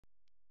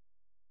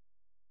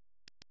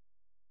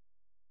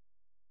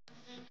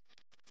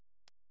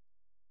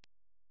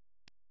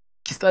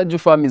Kisaju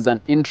farm is an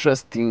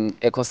interesting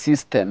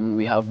ecosystem.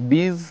 We have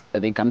bees,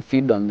 they can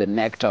feed on the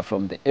nectar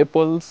from the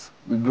apples.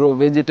 We grow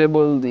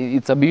vegetables.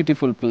 It's a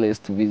beautiful place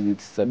to visit.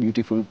 It's a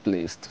beautiful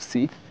place to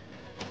see.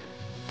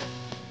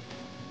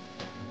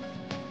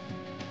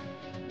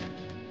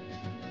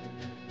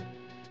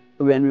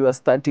 When we were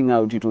starting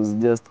out, it was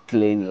just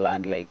plain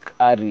land, like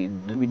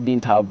arid. We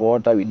didn't have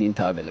water, we didn't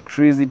have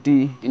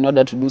electricity. In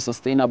order to do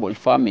sustainable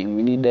farming,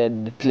 we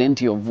needed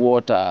plenty of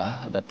water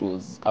that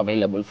was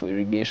available for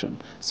irrigation.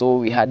 So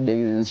we had the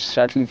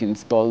Shortleaf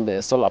install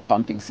the solar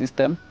pumping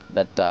system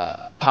that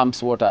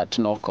pumps water at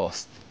no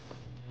cost.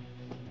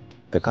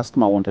 The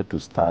customer wanted to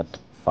start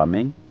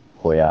farming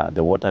where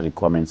the water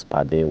requirements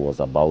per day was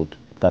about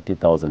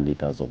 30,000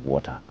 liters of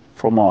water.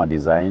 From our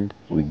design,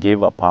 we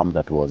gave a pump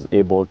that was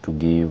able to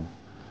give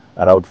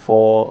around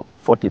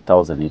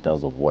 40,000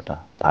 liters of water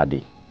per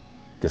day.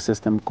 The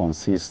system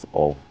consists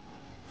of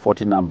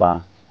 40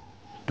 number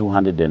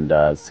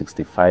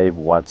 265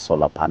 watt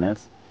solar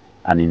panels,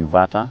 an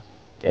inverter,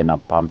 and a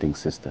pumping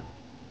system.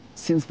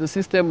 Since the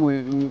system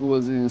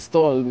was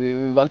installed,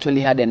 we've actually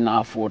had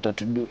enough water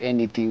to do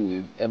anything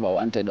we've ever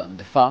wanted on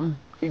the farm.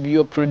 If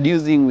you're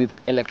producing with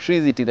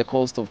electricity, the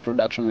cost of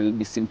production will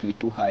be simply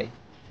too high.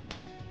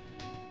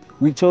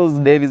 We chose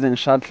Davies and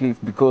Shortleaf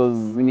because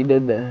we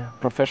needed the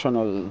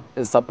professional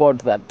support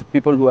that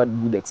people who had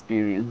good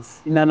experience.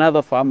 In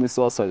another farm, we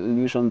saw a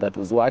solution that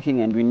was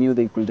working and we knew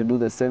they could do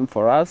the same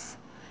for us.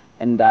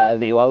 And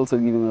they were also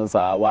giving us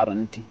a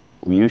warranty.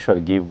 We usually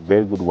give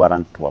very good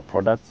warranty to our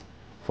products.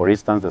 For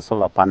instance, the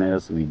solar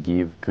panels, we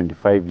give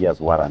 25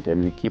 years warranty,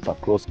 and we keep a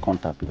close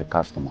contact with the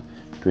customer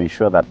to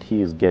ensure that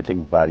he is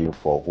getting value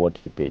for what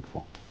he paid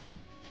for.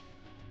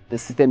 The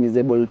system is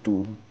able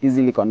to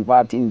easily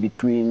convert in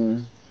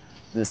between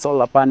the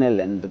solar panel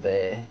and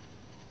the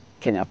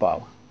Kenya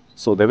Power.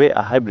 So the way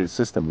a hybrid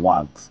system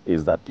works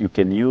is that you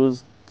can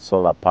use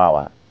solar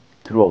power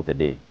throughout the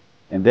day.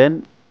 And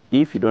then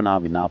if you don't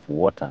have enough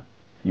water,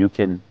 you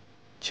can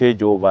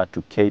change over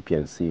to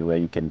KPLC where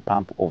you can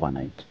pump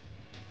overnight.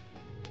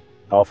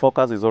 Our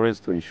focus is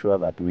always to ensure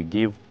that we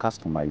give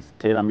customized,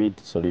 tailor-made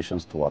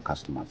solutions to our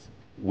customers.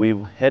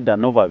 We've had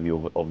an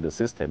overview of the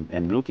system,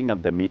 and looking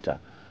at the meter,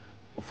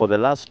 for the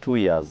last 2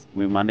 years,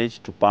 we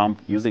managed to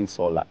pump using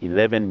solar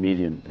 11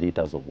 million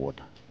liters of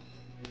water.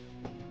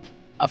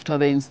 After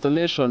the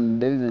installation,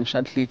 Davies and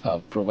Shortleaf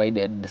have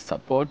provided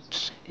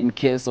support. In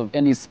case of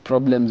any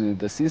problems with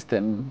the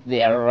system,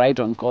 they are right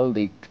on call.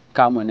 They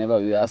come whenever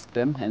we ask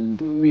them,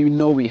 and we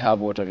know we have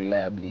water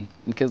reliably.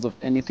 In case of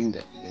anything,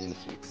 they will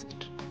fix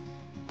it.